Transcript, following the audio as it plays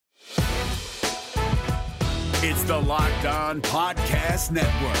It's the Locked On Podcast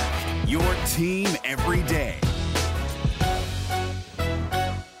Network, your team every day.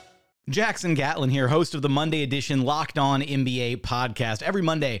 Jackson Gatlin here, host of the Monday edition Locked On NBA podcast. Every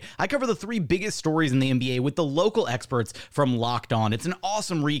Monday, I cover the three biggest stories in the NBA with the local experts from Locked On. It's an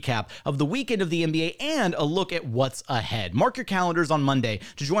awesome recap of the weekend of the NBA and a look at what's ahead. Mark your calendars on Monday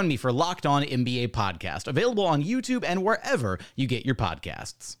to join me for Locked On NBA podcast, available on YouTube and wherever you get your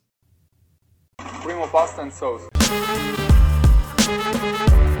podcasts. Primo pasta and sauce.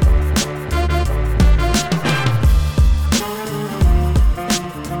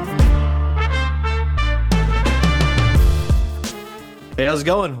 Hey, how's it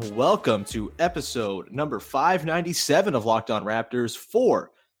going? Welcome to episode number 597 of Locked On Raptors for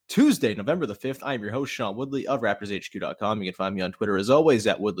Tuesday, November the 5th. I am your host, Sean Woodley of RaptorsHQ.com. You can find me on Twitter as always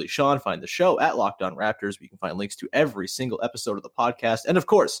at WoodleySean. Find the show at Locked On Raptors, where you can find links to every single episode of the podcast. And of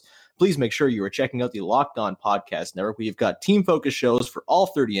course, please make sure you are checking out the Locked On Podcast Network. We've got team-focused shows for all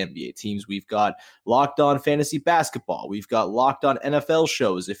 30 NBA teams. We've got Locked On Fantasy Basketball. We've got Locked On NFL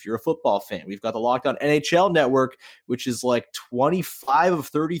shows if you're a football fan. We've got the Locked On NHL Network, which is like 25 of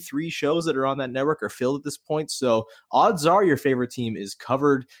 33 shows that are on that network are filled at this point. So odds are your favorite team is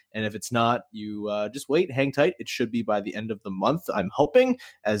covered. And if it's not, you just wait, hang tight. It should be by the end of the month, I'm hoping,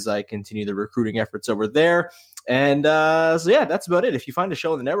 as I continue the recruiting efforts over there. And so yeah, that's about it. If you find a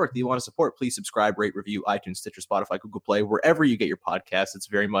show on the network that you want to support, please subscribe, rate, review, iTunes, Stitcher, Spotify, Google Play, wherever you get your podcasts. It's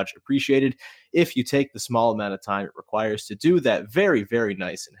very much appreciated if you take the small amount of time it requires to do that very, very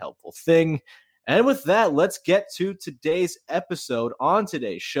nice and helpful thing. And with that, let's get to today's episode. On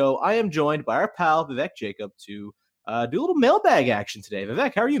today's show, I am joined by our pal, Vivek Jacob, to do a little mailbag action today.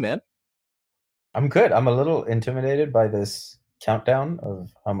 Vivek, how are you, man? I'm good. I'm a little intimidated by this countdown of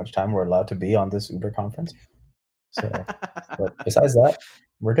how much time we're allowed to be on this Uber conference. So, but besides that,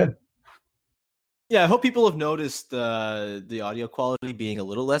 we're good. Yeah, I hope people have noticed the audio quality being a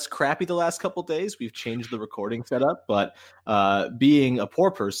little less crappy the last couple of days. We've changed the recording setup, but being a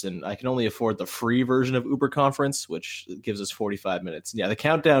poor person, I can only afford the free version of Uber Conference, which gives us 45 minutes. And yeah, the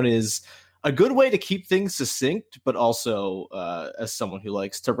countdown is a good way to keep things succinct, but also as someone who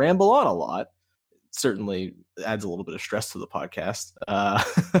likes to ramble on a lot, certainly adds a little bit of stress to the podcast.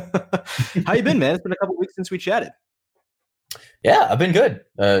 How you been, man? It's been a couple of weeks since we chatted. Yeah, I've been good.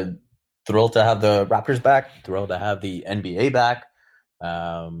 Thrilled to have the Raptors back. Thrilled to have the NBA back.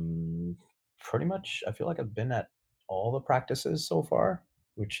 Pretty much, I feel like I've been at all the practices so far,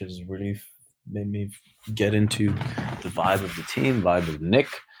 which has really made me get into the vibe of the team, vibe of Nick,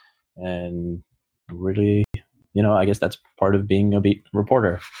 and really, I guess that's part of being a beat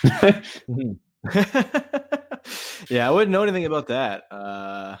reporter. Yeah, I wouldn't know anything about that.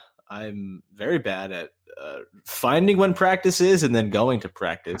 I'm very bad at finding when practice is and then going to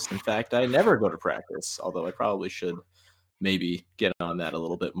practice. In fact, I never go to practice, although I probably should maybe get on that a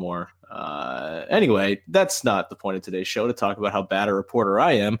little bit more. Anyway, that's not the point of today's show, to talk about how bad a reporter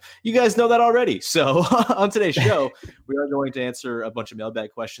I am. You guys know that already. So on today's show, we are going to answer a bunch of mailbag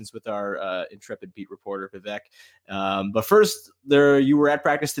questions with our intrepid beat reporter, Vivek. But first, you were at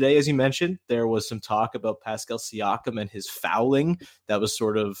practice today, as you mentioned. There was some talk about Pascal Siakam and his fouling. That was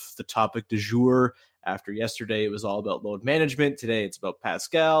sort of the topic du jour. After yesterday, it was all about load management. Today, it's about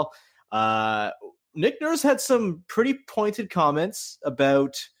Pascal. Nick Nurse had some pretty pointed comments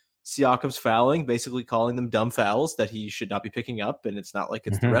about Siakam's fouling, basically calling them dumb fouls that he should not be picking up. And it's not like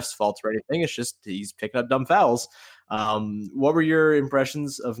it's the ref's fault or anything. It's just he's picking up dumb fouls. What were your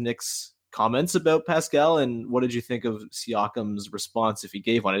impressions of Nick's comments about Pascal, and what did you think of Siakam's response, if he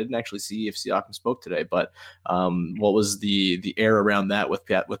gave one? I didn't actually see if Siakam spoke today, but what was the air around that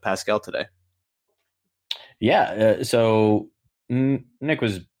with Pascal today? Yeah, so Nick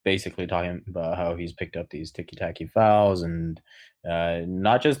was basically talking about how he's picked up these ticky-tacky fouls, and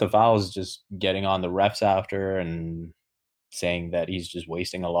not just the fouls, just getting on the refs after and saying that he's just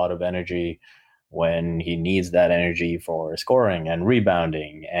wasting a lot of energy when he needs that energy for scoring and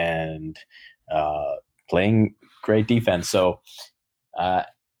rebounding and playing great defense. So I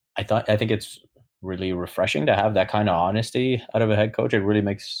think it's really refreshing to have that kind of honesty out of a head coach. It really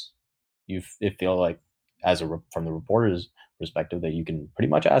makes you feel like, from the reporter's perspective, that you can pretty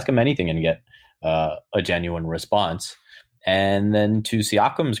much ask him anything and get a genuine response. And then to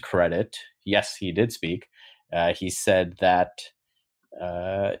Siakam's credit, yes, he did speak. He said that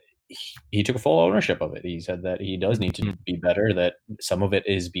he took full ownership of it. He said that he does need to be better, that some of it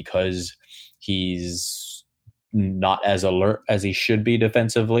is because he's not as alert as he should be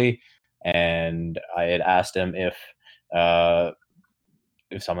defensively. And I had asked him if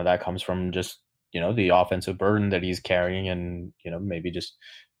some of that comes from just, the offensive burden that he's carrying and, maybe just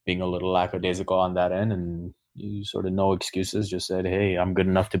being a little lackadaisical on that end. And sort of no excuses, just said, hey, I'm good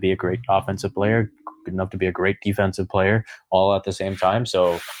enough to be a great offensive player, good enough to be a great defensive player, all at the same time.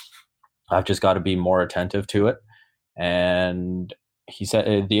 So I've just got to be more attentive to it. And he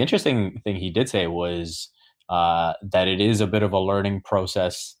said the interesting thing he did say was that it is a bit of a learning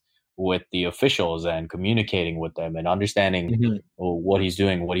process with the officials and communicating with them and understanding what he's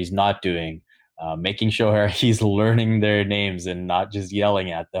doing, what he's not doing, making sure he's learning their names and not just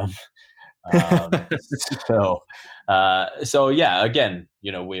yelling at them. So yeah, again,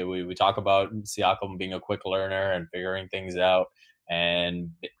 we talk about Siakam being a quick learner and figuring things out, and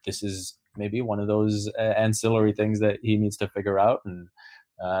this is maybe one of those ancillary things that he needs to figure out, and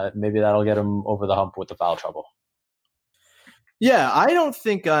maybe that'll get him over the hump with the foul trouble. Yeah, I don't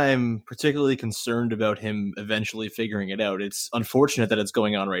think I'm particularly concerned about him eventually figuring it out. It's unfortunate that it's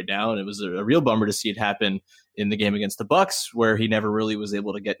going on right now, and it was a real bummer to see it happen in the game against the Bucks, where he never really was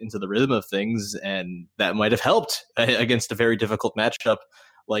able to get into the rhythm of things, and that might have helped against a very difficult matchup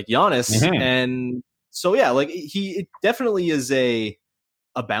like Giannis. And so, yeah, like it definitely is a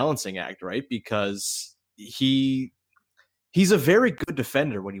balancing act, right? Because he's a very good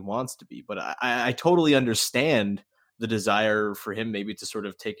defender when he wants to be, but I totally understand the desire for him maybe to sort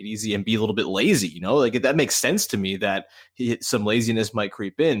of take it easy and be a little bit lazy, like that makes sense to me that some laziness might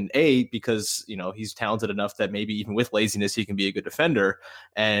creep in, because, he's talented enough that maybe even with laziness, he can be a good defender,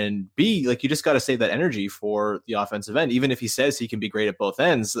 and B, like, you just got to save that energy for the offensive end. Even if he says he can be great at both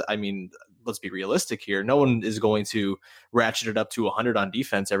ends, I mean, let's be realistic here. No one is going to ratchet it up to 100 on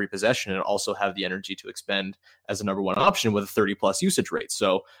defense every possession and also have the energy to expend as a number one option with a 30 plus usage rate.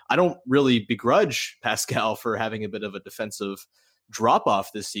 So I don't really begrudge Pascal for having a bit of a defensive drop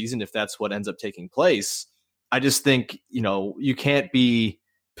off this season, if that's what ends up taking place. I just think, you can't be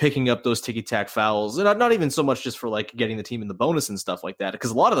picking up those ticky-tack fouls, and not even so much just for like getting the team in the bonus and stuff like that,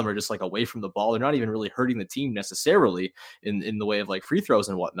 because a lot of them are just like away from the ball. They're not even really hurting the team necessarily in the way of like free throws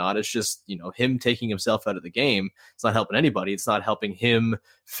and whatnot. It's just, him taking himself out of the game. It's not helping anybody. It's not helping him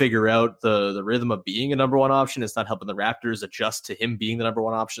figure out the rhythm of being a number one option. It's not helping the Raptors adjust to him being the number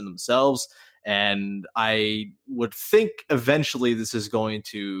one option themselves. And I would think eventually this is going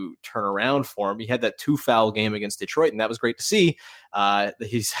to turn around for him. He had that 2-foul game against Detroit, and that was great to see.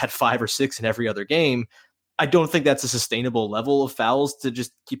 He's had 5 or 6 in every other game. I don't think that's a sustainable level of fouls to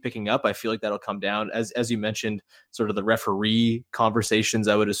just keep picking up. I feel like that'll come down. As you mentioned, sort of the referee conversations,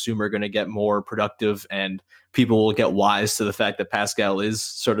 I would assume, are going to get more productive, and people will get wise to the fact that Pascal is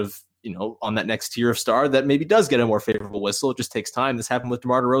sort of, on that next tier of star that maybe does get a more favorable whistle. It just takes time. This happened with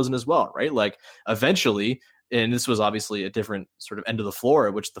DeMar DeRozan as well, right? Like, eventually, and this was obviously a different sort of end of the floor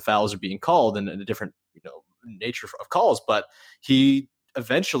at which the fouls are being called, and a different, nature of calls, but he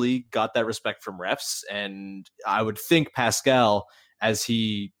eventually got that respect from refs. And I would think Pascal, as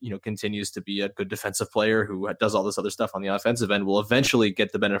he, continues to be a good defensive player who does all this other stuff on the offensive end, will eventually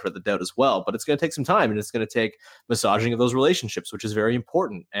get the benefit of the doubt as well. But it's going to take some time, and it's going to take massaging of those relationships, which is very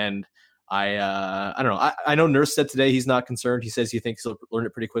important. And I don't know. I know Nurse said today he's not concerned. He says he thinks he'll learn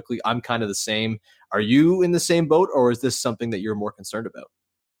it pretty quickly. I'm kind of the same. Are you in the same boat, or is this something that you're more concerned about?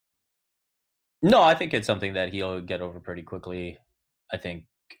 No, I think it's something that he'll get over pretty quickly. I think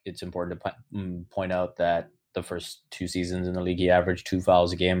it's important to point out that the first 2 seasons in the league, he averaged 2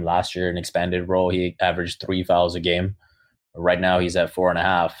 fouls a game. Last year, in expanded role, he averaged 3 fouls a game. Right now, he's at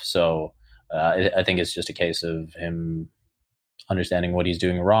 4.5. So I think it's just a case of him understanding what he's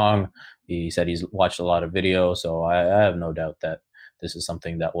doing wrong. He said he's watched a lot of video, so I have no doubt that this is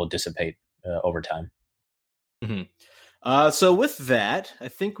something that will dissipate over time. So with that, I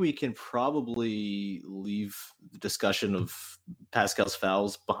think we can probably leave the discussion of Pascal's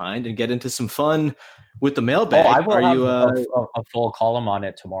fouls behind and get into some fun with the mailbag. I will have a full column on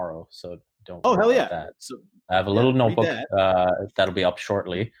it tomorrow, so don't worry hell yeah. about that. So, I have a little notebook that'll be up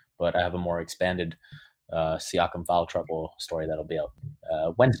shortly, but I have a more expanded Siakam foul trouble story that'll be out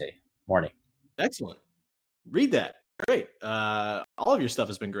Wednesday morning. Excellent. Read that. Great. All of your stuff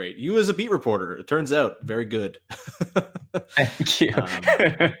has been great. You as a beat reporter, it turns out, very good. Thank you.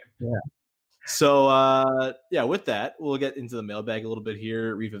 Yeah. So, with that, we'll get into the mailbag a little bit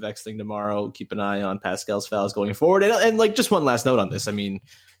here. Read Vivek's thing tomorrow. Keep an eye on Pascal's fouls going forward. And like, just one last note on this. I mean,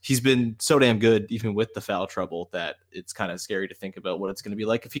 he's been so damn good, even with the foul trouble, that it's kind of scary to think about what it's going to be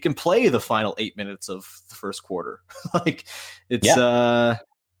like if he can play the final 8 minutes of the first quarter. Like, it's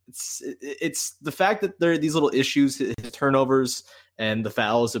the fact that there are these little issues, his turnovers and the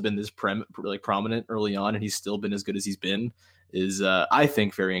fouls have been this really prominent early on, and he's still been as good as he's been, is I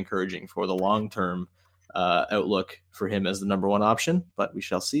think very encouraging for the long-term outlook for him as the number one option. But we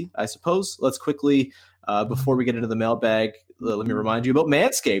shall see, I suppose. Let's quickly Before we get into the mailbag, let me remind you about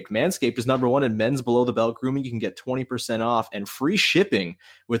Manscaped. Manscaped is number one in men's below-the-belt grooming. You can get 20% off and free shipping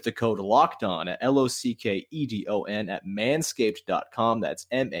with the code LOCKEDON at LOCKEDON at manscaped.com. That's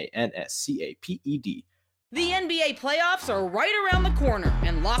MANSCAPED. The NBA playoffs are right around the corner,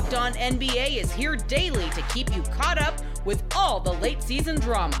 and Locked On NBA is here daily to keep you caught up with all the late-season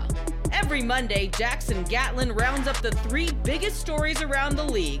drama. Every Monday, Jackson Gatlin rounds up the 3 biggest stories around the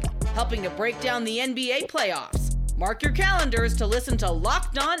league, helping to break down the NBA playoffs. Mark your calendars to listen to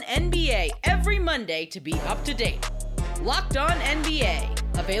Locked On NBA every Monday to be up to date. Locked On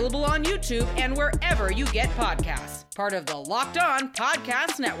NBA, available on YouTube and wherever you get podcasts. Part of the Locked On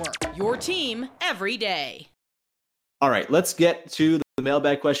Podcast Network, your team every day. All right, let's get to the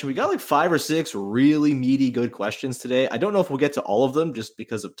mailbag question. We got like 5 or 6 really meaty, good questions today. I don't know if we'll get to all of them just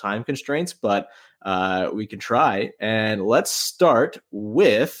because of time constraints, but we can try. And let's start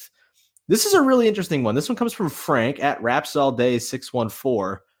with, this is a really interesting one. This one comes from Frank at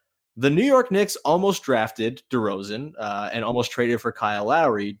RapsAllDay614. The New York Knicks almost drafted DeRozan and almost traded for Kyle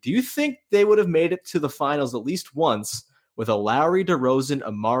Lowry. Do you think they would have made it to the finals at least once with a Lowry, DeRozan,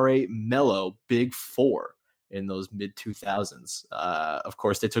 Amare, Melo big four in those mid-2000s? Of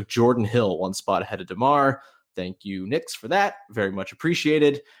course, they took Jordan Hill 1 spot ahead of DeMar. Thank you, Knicks, for that. Very much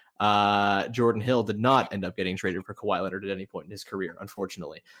appreciated. Jordan Hill did not end up getting traded for Kawhi Leonard at any point in his career,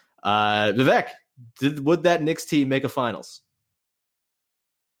 unfortunately. Vivek, would that Knicks team make a finals?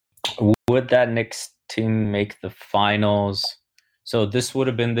 Would that Knicks team make the finals? So this would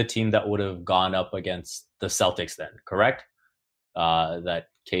have been the team that would have gone up against the Celtics then, correct? That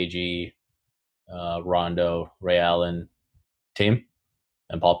KG, Rondo, Ray Allen team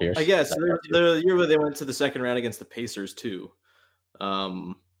and Paul Pierce. I guess the year where they went to the second round against the Pacers too.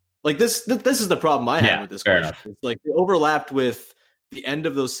 Like this is the problem I had with this question. It's like they overlapped with the end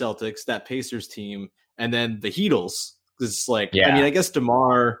of those Celtics, that Pacers team, and then the Heatles. It's like, I mean, I guess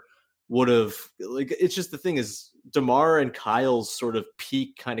DeMar would have, like, it's just the thing is DeMar and Kyle's sort of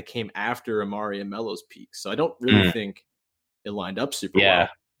peak kind of came after Amari and Melo's peak. So I don't really think it lined up super well.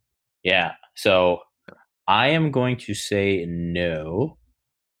 Yeah. So I am going to say no.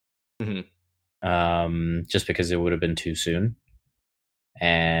 Just because it would have been too soon.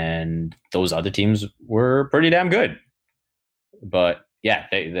 And those other teams were pretty damn good. But yeah,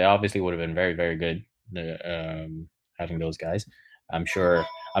 they obviously would have been very, very good having those guys. I'm sure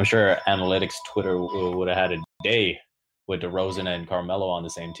analytics Twitter would have had a day with DeRozan and Carmelo on the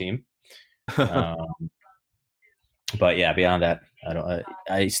same team. But yeah, beyond that, I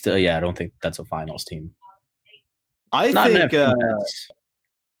don't think that's a finals team. I think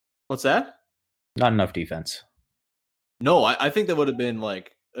what's that? Not enough defense. No, I think that would have been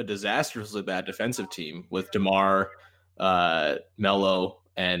like a disastrously bad defensive team with DeMar, Melo,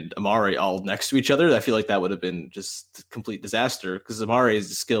 and Amari all next to each other. I feel like that would have been just a complete disaster because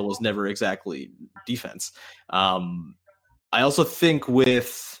Amari's skill was never exactly defense. I also think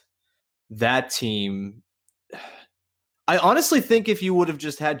with that team, I honestly think if you would have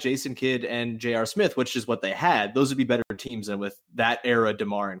just had Jason Kidd and J.R. Smith, which is what they had, those would be better teams than with that era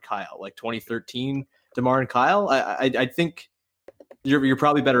DeMar and Kyle, like 2013 DeMar and Kyle. I think you're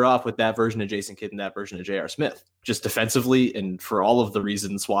probably better off with that version of Jason Kidd and that version of J.R. Smith, just defensively and for all of the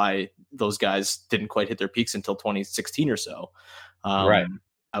reasons why those guys didn't quite hit their peaks until 2016 or so. Right.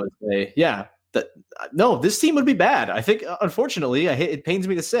 I would say, this team would be bad. I think, unfortunately, it pains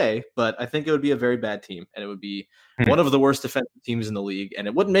me to say, but I think it would be a very bad team, and it would be one of the worst defensive teams in the league, and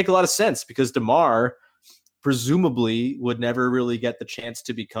it wouldn't make a lot of sense because DeMar presumably would never really get the chance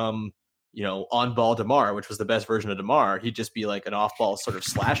to become, on-ball DeMar, which was the best version of DeMar. He'd just be like an off-ball sort of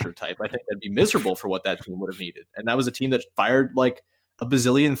slasher type. I think that'd be miserable for what that team would have needed. And that was a team that fired like a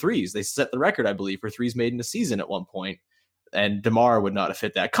bazillion threes. They set the record, I believe, for threes made in a season at one point. And DeMar would not have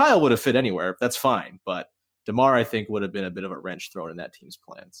fit that. Kyle would have fit anywhere. That's fine. But DeMar, I think, would have been a bit of a wrench thrown in that team's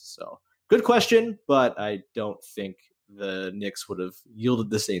plans. So good question, but I don't think the Knicks would have yielded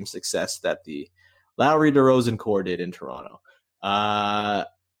the same success that the Lowry DeRozan core did in Toronto.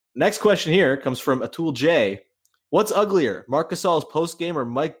 Next question here comes from Atul J. What's uglier, Marc Gasol's post-game or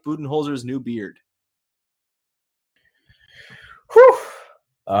Mike Budenholzer's new beard? Whew.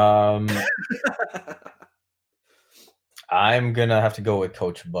 I'm going to have to go with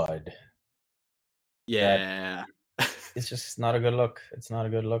Coach Bud. Yeah. It's just not a good look. It's not a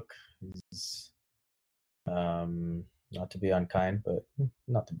good look. He's, not to be unkind, but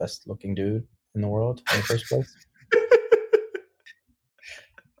not the best looking dude in the world in the first place.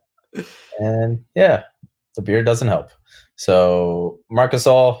 And yeah, the beard doesn't help. So Marc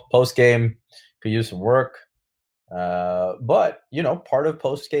Gasol post game could use some work. But, part of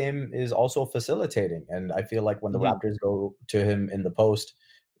post game is also facilitating. And I feel like when the Raptors go to him in the post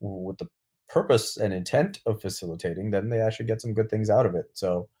with the purpose and intent of facilitating, then they actually get some good things out of it.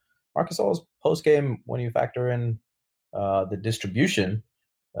 So Marc Gasol's post game, when you factor in the distribution,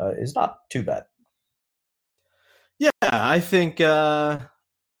 is not too bad. Yeah, I think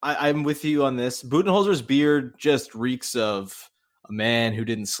I'm with you on this. Budenholzer's beard just reeks of a man who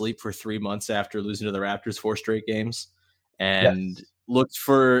didn't sleep for 3 months after losing to the Raptors 4 straight games, and Yes.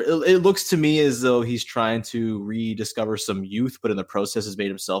 it looks to me as though he's trying to rediscover some youth, but in the process has made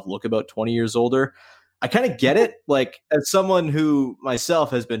himself look about 20 years older. I kind of get it. Like, as someone who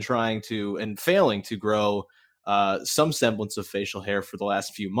myself has been trying to and failing to grow some semblance of facial hair for the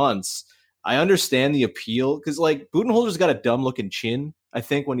last few months, I understand the appeal, because like Budenholzer's got a dumb looking chin, I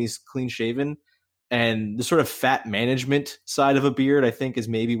think, when he's clean shaven, and the sort of fat management side of a beard, I think, is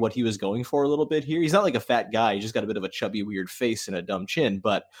maybe what he was going for a little bit here. He's not like a fat guy; he just got a bit of a chubby, weird face and a dumb chin.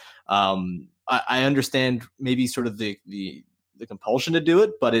 But I understand maybe sort of the compulsion to do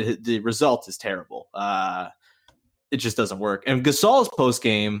it, but the result is terrible. It just doesn't work. And Gasol's post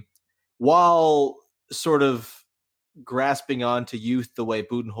game, while sort of grasping on to youth the way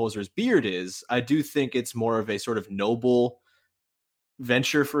Budenholzer's beard is, I do think it's more of a sort of noble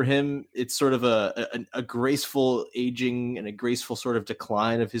venture for him. It's sort of a graceful aging and a graceful sort of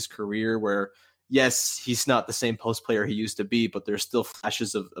decline of his career, where yes, he's not the same post player he used to be, but there's still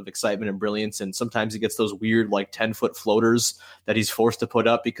flashes of excitement and brilliance. And sometimes he gets those weird, like 10-foot floaters that he's forced to put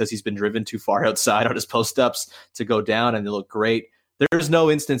up because he's been driven too far outside on his post ups to go down, and they look great. There's no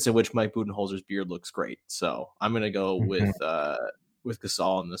instance in which Mike Budenholzer's beard looks great. So I'm going to go with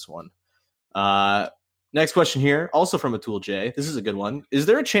Gasol on this one. Next question here, also from Atul J. This is a good one. Is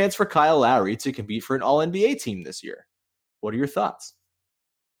there a chance for Kyle Lowry to compete for an All-NBA team this year? What are your thoughts?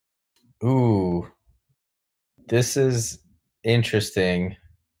 Ooh, this is interesting.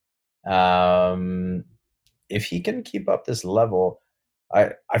 If he can keep up this level,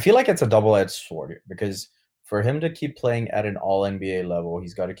 I feel like it's a double-edged sword here, because for him to keep playing at an All-NBA level,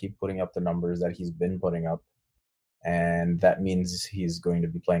 he's got to keep putting up the numbers that he's been putting up. And that means he's going to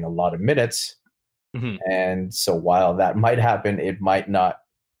be playing a lot of minutes. Mm-hmm. And so while that might happen, it might not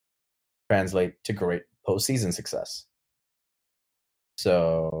translate to great postseason success.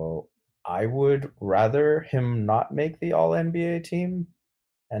 So I would rather him not make the All-NBA team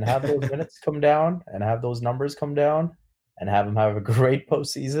and have those minutes come down and have those numbers come down and have him have a great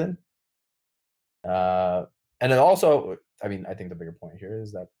postseason. And then also, I mean, I think the bigger point here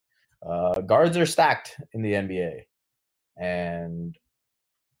is that guards are stacked in the NBA. And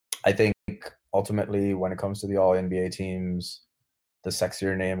I think ultimately, when it comes to the All-NBA teams, the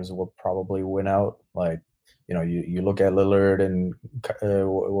sexier names will probably win out. Like, you look at Lillard and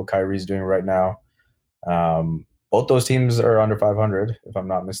what Kyrie's doing right now. Both those teams are under 500, if I'm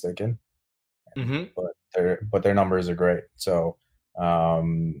not mistaken. Mm-hmm. But their numbers are great. So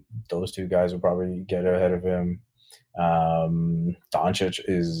those two guys will probably get ahead of him. Doncic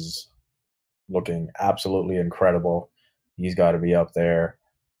is looking absolutely incredible. He's got to be up there.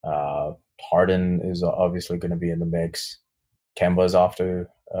 Harden is obviously going to be in the mix. Kemba's off to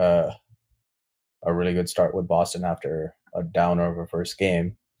a really good start with Boston after a downer of a first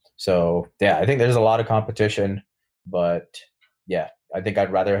game. So, yeah, I think there's a lot of competition. But, yeah, I think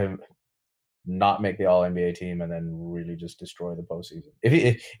I'd rather him not make the All-NBA team and then really just destroy the postseason.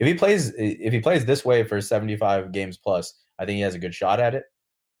 If he plays this way for 75 games plus, I think he has a good shot at it.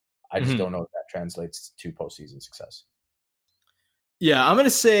 I just don't know if that translates to postseason success. Yeah, I'm going to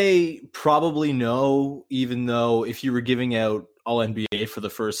say probably no, even though if you were giving out All-NBA for the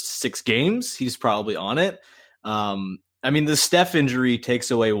first 6 games, he's probably on it. I mean, the Steph injury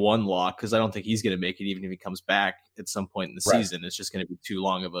takes away one lock, because I don't think he's going to make it even if he comes back at some point in the season. It's just going to be too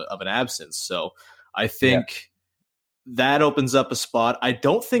long of an absence. So I think that opens up a spot. I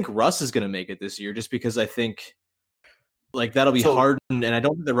don't think Russ is going to make it this year, just because I think like that'll be hard, and I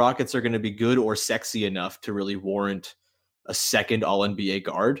don't think the Rockets are going to be good or sexy enough to really warrant a second All-NBA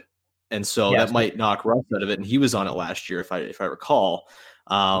guard. And so that might knock Russ out of it. And he was on it last year, if I recall.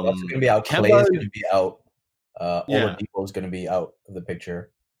 Russ is going to be out. Clay is going to be out. Oladipo is going to be out of the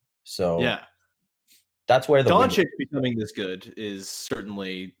picture. So that's where the Doncic becoming this good is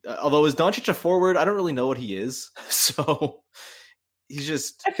certainly. Although is Doncic a forward? I don't really know what he is. So he's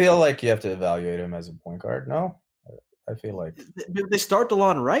just. I feel like you have to evaluate him as a point guard. No, I feel like they start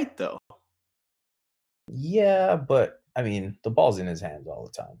DeLon right though. Yeah, but I mean, the ball's in his hands all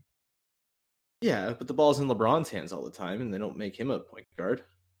the time. Yeah, but the ball's in LeBron's hands all the time, and they don't make him a point guard.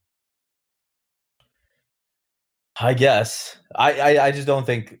 I guess. I just don't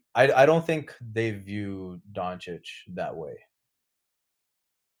think I don't think they view Doncic that way.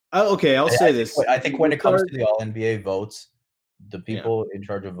 Okay, I'll say this. I think when it comes to the All NBA votes, the people in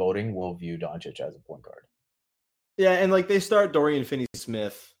charge of voting will view Doncic as a point guard. Yeah, and like they start Dorian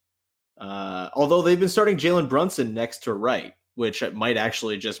Finney-Smith, although they've been starting Jalen Brunson next to right, which might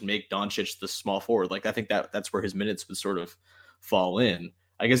actually just make Doncic the small forward. Like I think that's where his minutes would sort of fall in.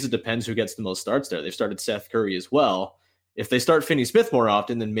 I guess it depends who gets the most starts there. They've started Seth Curry as well. If they start Finney-Smith more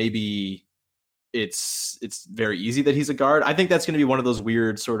often, then maybe it's very easy that he's a guard. I think that's going to be one of those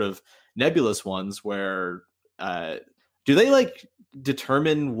weird sort of nebulous ones where do they like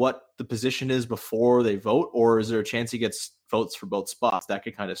determine what the position is before they vote, or is there a chance he gets votes for both spots? That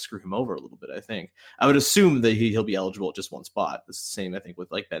could kind of screw him over a little bit. I would assume that he'll be eligible at just one spot. It's the same, I think,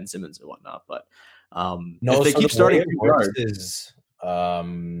 with like Ben Simmons and whatnot. But if they keep starting guards,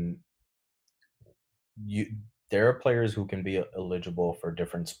 there are players who can be eligible for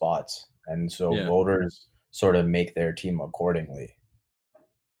different spots, and so voters sort of make their team accordingly.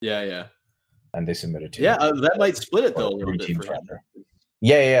 Yeah. And they submit a team. Yeah, that might split it though a little bit for him.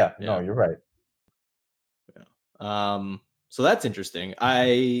 Yeah. No, you're right. Yeah. So that's interesting.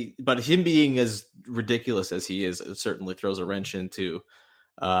 But him being as ridiculous as he is, it certainly throws a wrench into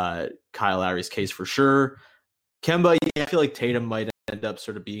Kyle Lowry's case for sure. Kemba, I feel like Tatum might end up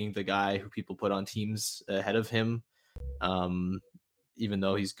sort of being the guy who people put on teams ahead of him, even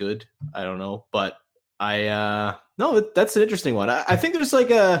though he's good. I don't know, but no, that's an interesting one. I think there's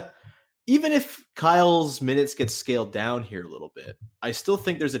like even if Kyle's minutes get scaled down here a little bit, I still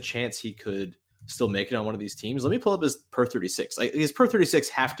think there's a chance he could still make it on one of these teams. Let me pull up his per 36. His per 36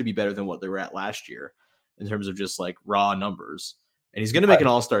 have to be better than what they were at last year in terms of just like raw numbers. And he's going to make an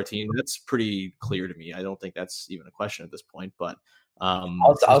all-star team. That's pretty clear to me. I don't think that's even a question at this point. But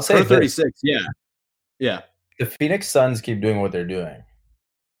I'll say per 36. Yeah. The Phoenix Suns keep doing what they're doing.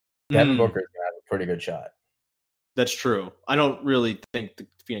 Devin Booker is going to have a pretty good shot. That's true. I don't really think the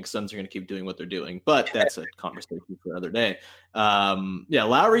Phoenix Suns are going to keep doing what they're doing, but that's a conversation for another day.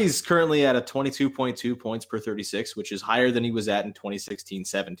 Lowry's currently at a 22.2 points per 36, which is higher than he was at in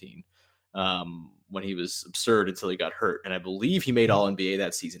 2016-17 when he was absurd until he got hurt. And I believe he made All-NBA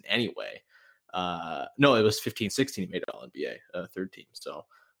that season anyway. No, it was 15-16 he made All-NBA, third team. So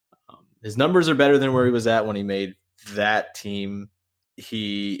his numbers are better than where he was at when he made that team.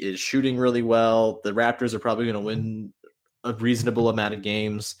 He is shooting really well. The Raptors are probably going to win a reasonable amount of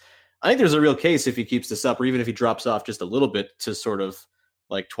games. I think there's a real case if he keeps this up, or even if he drops off just a little bit to sort of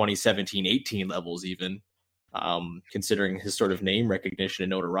like 2017-18 levels even, considering his sort of name recognition and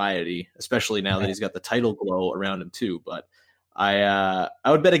notoriety, especially now that he's got the title glow around him too. But I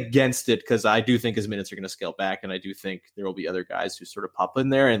would bet against it because I do think his minutes are going to scale back, and I do think there will be other guys who sort of pop in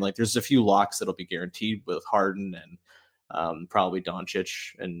there. And like there's a few locks that'll be guaranteed with Harden and probably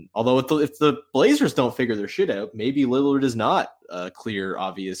Doncic. And although if the Blazers don't figure their shit out, maybe Lillard is not a clear,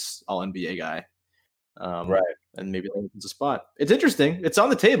 obvious All-NBA guy. Right. And maybe that opens a spot. It's interesting. It's on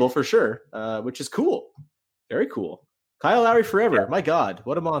the table for sure, which is cool. Very cool. Kyle Lowry forever. Yeah. My God,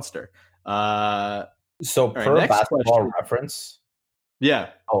 what a monster. So per Basketball Reference.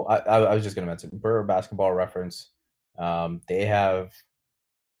 Yeah. Oh, I was just going to mention, per Basketball Reference, they have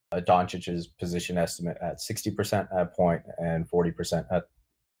Doncic's position estimate at 60% at point and 40% at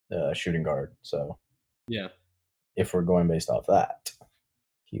shooting guard. So yeah, if we're going based off that,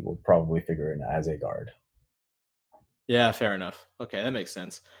 he will probably figure in as a guard. Yeah, fair enough. Okay, that makes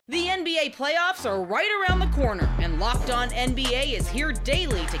sense. The NBA playoffs are right around the corner, and Locked On NBA is here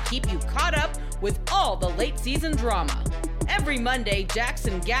daily to keep you caught up with all the late season drama. Every Monday,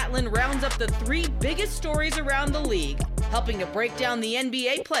 Jackson Gatlin rounds up the 3 biggest stories around the league, helping to break down the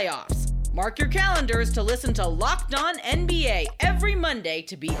NBA playoffs. Mark your calendars to listen to Locked On NBA every Monday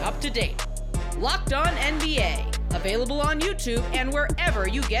to be up to date. Locked On NBA, available on YouTube and wherever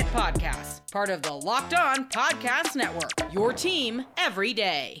you get podcasts. Part of the Locked On Podcast Network, your team every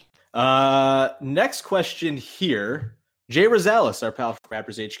day. Next question here. Jay Rosales, our pal from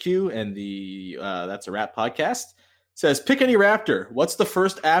Raptors HQ and the That's a Rap podcast, says, pick any Raptor. What's the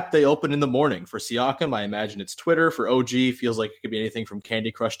first app they open in the morning? For Siakam, I imagine it's Twitter. For OG, feels like it could be anything from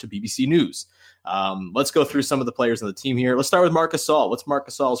Candy Crush to BBC News. Let's go through some of the players on the team here. Let's start with Marc Gasol. What's Marc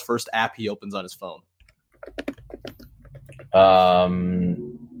Gasol's first app he opens on his phone? I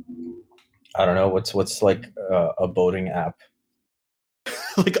don't know. What's like a boating app?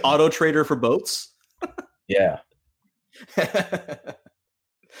 Like Auto Trader for boats? Yeah.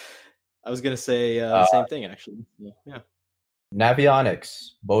 I was going to say the same thing, actually. Yeah.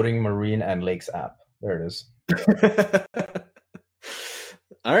 Navionics, boating, marine, and lakes app. There it is.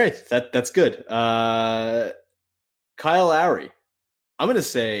 All right. That's good. Kyle Lowry. I'm going to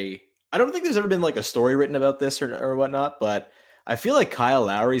say, I don't think there's ever been like a story written about this or whatnot, but I feel like Kyle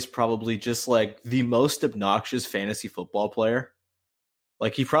Lowry is probably just like the most obnoxious fantasy football player.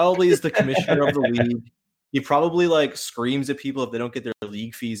 Like he probably is the commissioner of the league. He probably like screams at people if they don't get their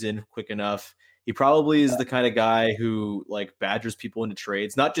league fees in quick enough. He probably is the kind of guy who like badgers people into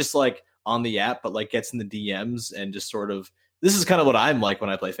trades, not just like on the app, but like gets in the DMs and just sort of, this is kind of what I'm like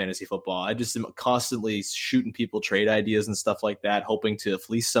when I play fantasy football. I just am constantly shooting people trade ideas and stuff like that, hoping to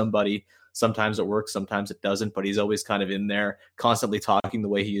fleece somebody. Sometimes it works, sometimes it doesn't, but he's always kind of in there, constantly talking the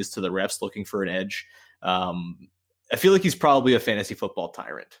way he is to the refs, looking for an edge. I feel like he's probably a fantasy football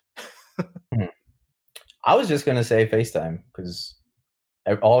tyrant. I was just going to say FaceTime because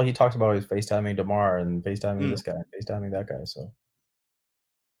all he talks about is FaceTiming DeMar and FaceTiming this guy, FaceTiming that guy. So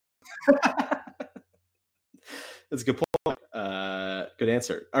that's a good point. Good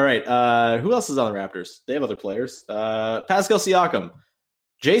answer. All right. Who else is on the Raptors? They have other players. Pascal Siakam.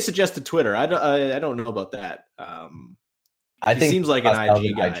 Jay suggested Twitter. I don't know about that. I think he seems like an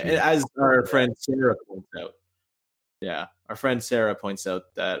IG guy, IG. as our friend Sarah points out. Yeah, our friend Sarah points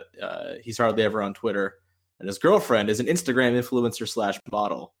out that he's hardly ever on Twitter, and his girlfriend is an Instagram influencer /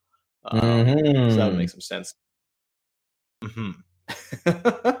 model. So that would make some sense.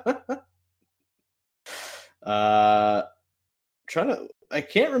 I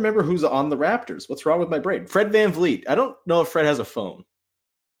can't remember who's on the Raptors. What's wrong with my brain? Fred VanVleet. I don't know if Fred has a phone.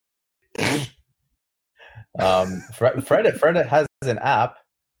 Fred has an app.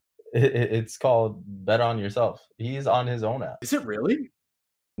 It's called Bet on Yourself. He's on his own app. Is it really?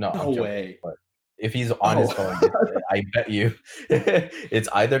 No way. But if he's on his phone, I bet you it's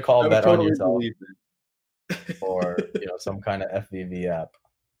either called Bet on Yourself or some kind of FVV app.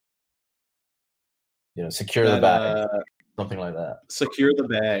 Secure the bag, something like that. Secure the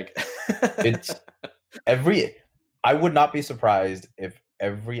bag. It's I would not be surprised if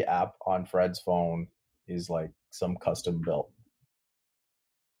every app on Fred's phone is like some custom built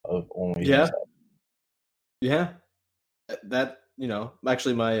of only himself. Yeah. That,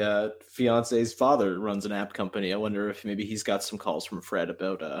 actually my fiance's father runs an app company. I wonder if maybe he's got some calls from Fred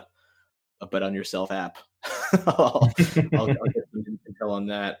about a Bet on Yourself app. I'll get some intel on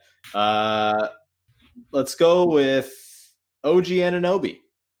that. Let's go with OG Anunoby.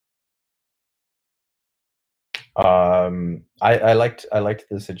 I liked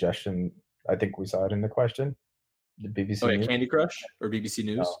the suggestion. I think we saw it in the question. The BBC News. Candy Crush or BBC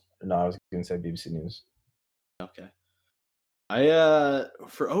News? No, I was going to say BBC News. Okay.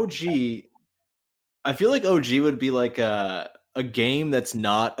 For OG, I feel like OG would be like a game that's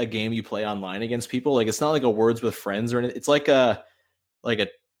not a game you play online against people. Like it's not like a Words with Friends or anything. It's like a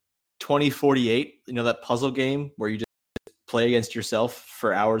 2048, that puzzle game where you just play against yourself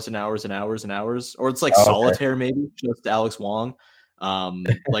for hours and hours and hours and hours. Or it's like Solitaire, maybe, just Alex Wong.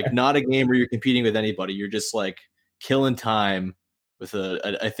 Like not a game where you're competing with anybody. You're just like killing time with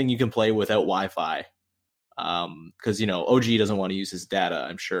a thing you can play without Wi-Fi. Because OG doesn't want to use his data.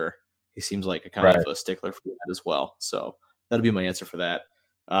 I'm sure he seems like a kind of a stickler for that as well. So that'll be my answer for that.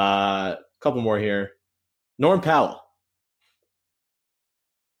 Couple more here. Norm Powell.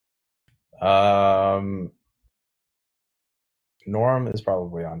 Norm is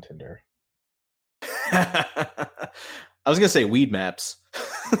probably on Tinder. I was gonna say Weed Maps.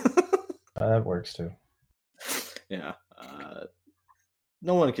 That works too. Yeah.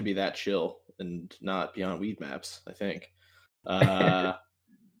 No one could be that chill and not be on Weed Maps, I think.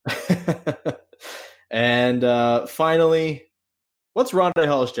 And finally, what's Rondé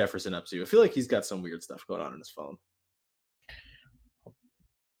Hollis Jefferson up to? I feel like he's got some weird stuff going on his phone.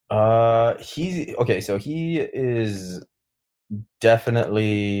 So he is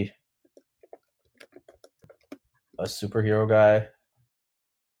definitely a superhero guy.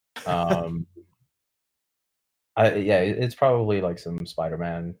 It's probably like some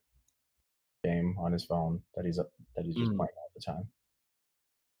Spider-Man game on his phone that he's just playing all the time.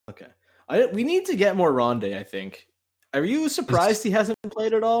 Okay. We need to get more Rondé, I think. Are you surprised he hasn't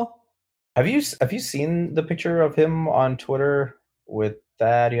played at all? Have you seen the picture of him on Twitter with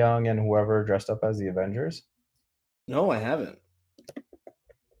Thad Young and whoever dressed up as the Avengers? No, I haven't.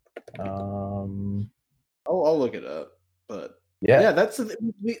 I'll look it up. But yeah,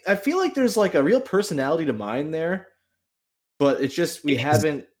 I feel like there's like a real personality to mine there, but it's just we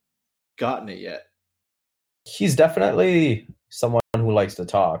haven't gotten it yet. He's definitely someone who likes to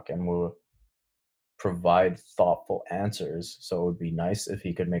talk and will provide thoughtful answers. So it would be nice if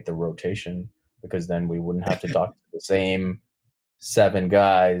he could make the rotation, because then we wouldn't have to talk to the same 7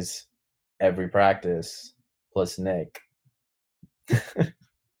 guys every practice plus Nick.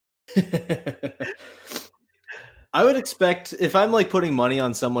 I would expect if I'm like putting money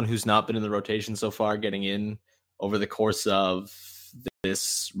on someone who's not been in the rotation so far, getting in over the course of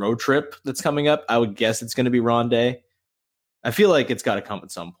this road trip that's coming up, I would guess it's going to be Rondé. I feel like it's got to come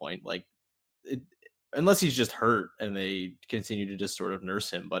at some point, unless he's just hurt and they continue to just sort of nurse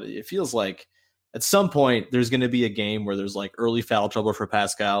him. But it feels like at some point there's going to be a game where there's like early foul trouble for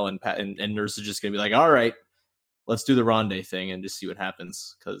Pascal, and Nurse is just going to be like, all right, let's do the Rondé thing and just see what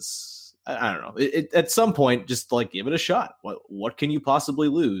happens. Because I don't know. At some point, just like give it a shot. What can you possibly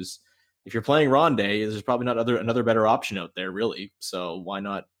lose? If you're playing Rondé, there's probably not another better option out there, really. So why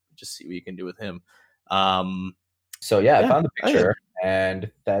not just see what you can do with him? So I found the picture,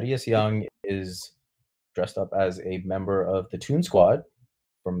 and Thaddeus Young is dressed up as a member of the Toon Squad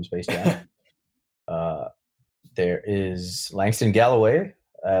from Space Jam. There is Langston Galloway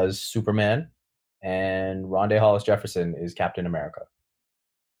as Superman, and Rondé Hollis Jefferson is Captain America.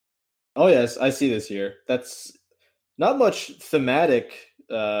 Oh yes, I see this here. That's not much thematic.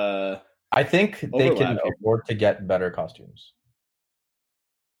 I think they can afford to get better costumes.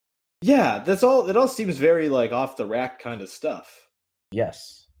 Yeah, that's all. It all seems very like off the rack kind of stuff.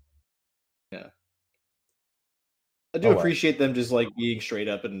 Yes. Yeah. I do appreciate them just like being straight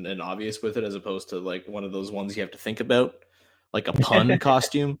up and obvious with it, as opposed to like one of those ones you have to think about, like a pun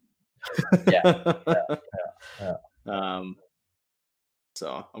costume. Yeah.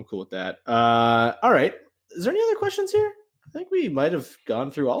 So I'm cool with that. All right. Is there any other questions here? I think we might have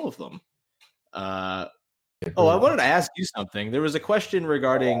gone through all of them. I wanted to ask you something. There was a question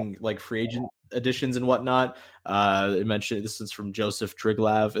regarding like free agent additions and whatnot. It mentioned, this is from Joseph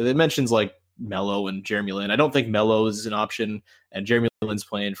Triglav. It mentions like Melo and Jeremy Lin. I don't think Melo is an option, and Jeremy Lin's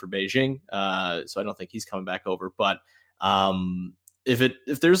playing for Beijing, so I don't think he's coming back over. But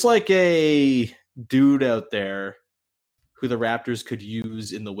if there's like a dude out there who the Raptors could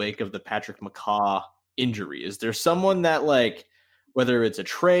use in the wake of the Patrick McCaw injury, is there someone that like, whether it's a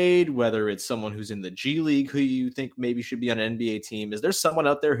trade, whether it's someone who's in the G League who you think maybe should be on an NBA team, is there someone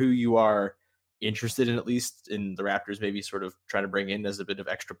out there who you are interested in, at least in the Raptors, maybe sort of trying to bring in as a bit of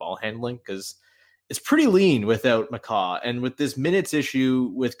extra ball handling? Because it's pretty lean without McCaw, and with this minutes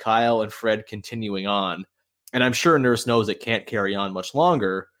issue with Kyle and Fred continuing on, and I'm sure Nurse knows it can't carry on much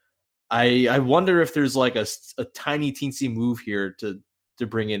longer. I wonder if there's like a tiny teensy move here to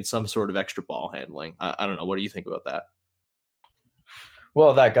bring in some sort of extra ball handling. I don't know. What do you think about that?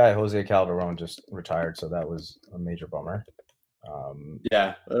 Well, that guy, Jose Calderon, just retired, so that was a major bummer.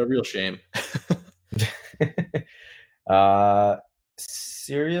 Yeah, a real shame.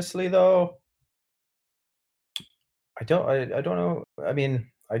 Seriously, though, I don't know. I mean,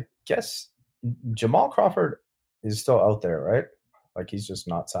 I guess Jamal Crawford is still out there, right? Like, he's just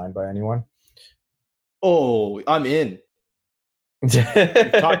not signed by anyone. Oh, I'm in. You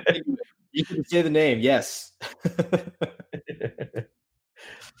can say the name, yes.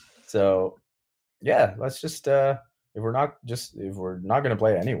 So, yeah, let's just if we're not going to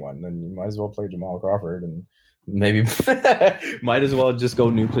play anyone, then you might as well play Jamal Crawford, and maybe might as well just go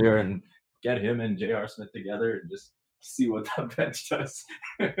nuclear and get him and J.R. Smith together and just see what that bench does.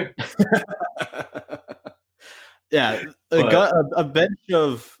 Yeah, a bench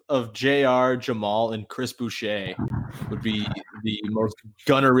of JR, Jamal, and Chris Boucher would be the most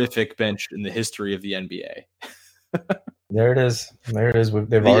gunnerific bench in the history of the NBA. There it is.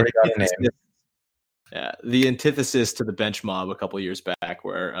 They've already got a name. Yeah, the antithesis to the bench mob a couple years back,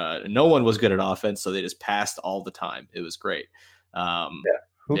 where no one was good at offense, so they just passed all the time. It was great.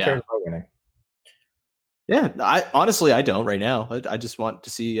 Who cares about winning? Yeah, I don't right now. I just want to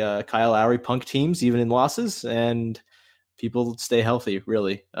see Kyle Lowry punk teams even in losses, and people stay healthy.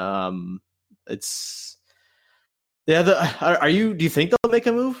 Really, it's Do you think they'll make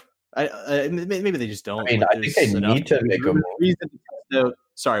a move? Maybe they just don't. I mean, I think they need to make a move.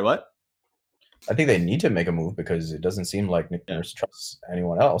 Sorry, what? I think they need to make a move because it doesn't seem like Nick Nurse trusts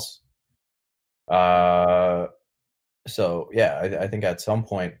anyone else. So yeah, I think at some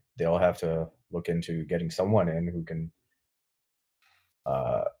point they'll have to look into getting someone in who can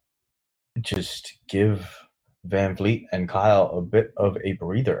just give Van Vliet and Kyle a bit of a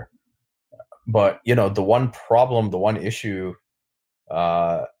breather. But the one issue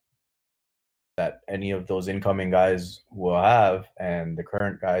that any of those incoming guys will have and the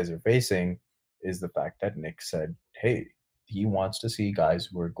current guys are facing is the fact that Nick said, hey, he wants to see guys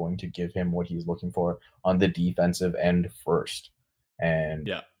who are going to give him what he's looking for on the defensive end first. And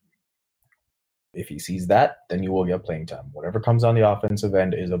if he sees that, then you will get playing time. Whatever comes on the offensive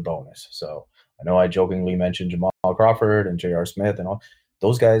end is a bonus. So I know I jokingly mentioned Jamal Crawford and J.R. Smith and all.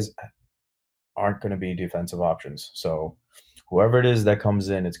 Those guys aren't going to be defensive options. So whoever it is that comes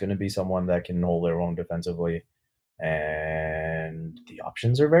in, it's going to be someone that can hold their own defensively. and the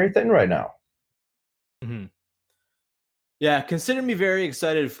options are very thin right now. Mm-hmm. Yeah, consider me very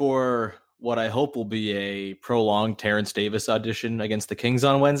excited for what I hope will be a prolonged Terrence Davis audition against the Kings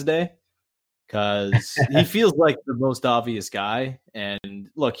on Wednesday, because he feels like the most obvious guy. And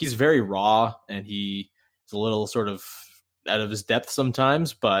look, he's very raw and he is a little sort of out of his depth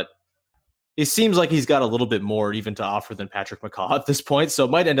sometimes, but it seems like he's got a little bit more even to offer than Patrick McCaw at this point. So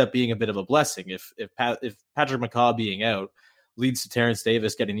it might end up being a bit of a blessing if Patrick McCaw being out leads to Terrence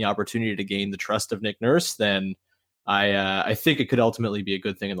Davis getting the opportunity to gain the trust of Nick Nurse, then I think it could ultimately be a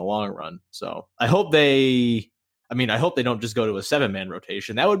good thing in the long run. So I hope they don't just go to a 7-man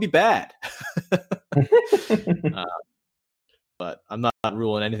rotation. That would be bad. But I'm not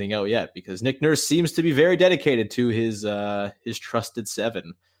ruling anything out yet because Nick Nurse seems to be very dedicated to his trusted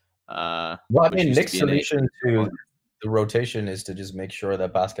 7. Nick's solution to the rotation is to just make sure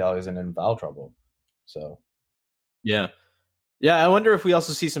that Pascal isn't in foul trouble. So, yeah. I wonder if we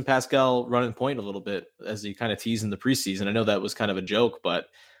also see some Pascal running point a little bit as he kind of teased in the preseason. I know that was kind of a joke, but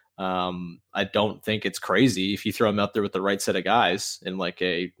I don't think it's crazy if you throw him out there with the right set of guys in like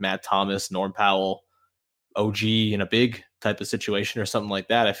a Matt Thomas, Norm Powell, OG in a big type of situation or something like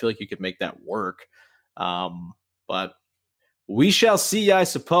that. I feel like you could make that work. But we shall see, I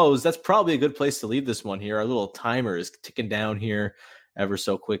suppose. That's probably a good place to leave this one here. Our little timer is ticking down here ever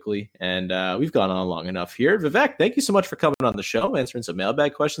so quickly, and we've gone on long enough here. Vivek, thank you so much for coming on the show, answering some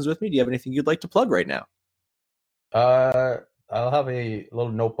mailbag questions with me. Do you have anything you'd like to plug right now? I'll have a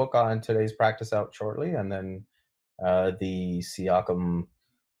little notebook on today's practice out shortly, and then the Siakam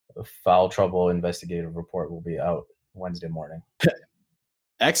foul trouble investigative report will be out Wednesday morning.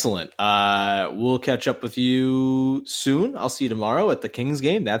 Excellent. We'll catch up with you soon. I'll see you tomorrow at the Kings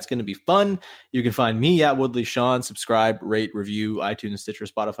game. That's going to be fun. You can find me at Woodley Sean. Subscribe, rate, review, iTunes, Stitcher,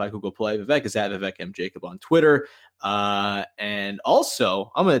 Spotify, Google Play. Vivek is at Vivek M. Jacob on Twitter. And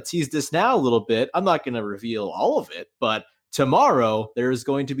also, I'm going to tease this now a little bit. I'm not going to reveal all of it, but tomorrow there is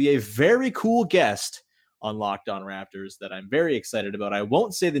going to be a very cool guest on Locked On Raptors that I'm very excited about. I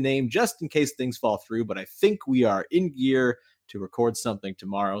won't say the name just in case things fall through, but I think we are in gear to record something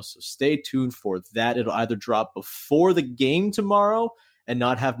tomorrow. So stay tuned for that. It'll either drop before the game tomorrow and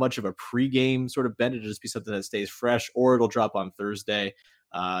not have much of a pregame sort of bend. It'll just be something that stays fresh, or it'll drop on Thursday,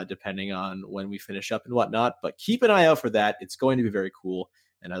 depending on when we finish up and whatnot. But keep an eye out for that. It's going to be very cool.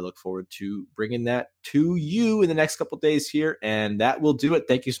 And I look forward to bringing that to you in the next couple of days here. And that will do it.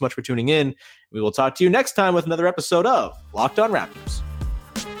 Thank you so much for tuning in. We will talk to you next time with another episode of Locked On Raptors.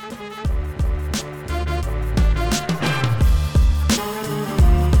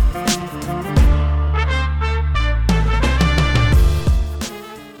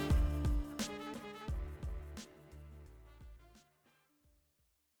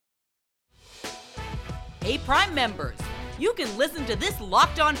 Hey, Prime members, you can listen to this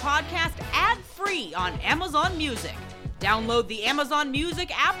Locked On podcast ad-free on Amazon Music. Download the Amazon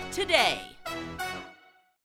Music app today.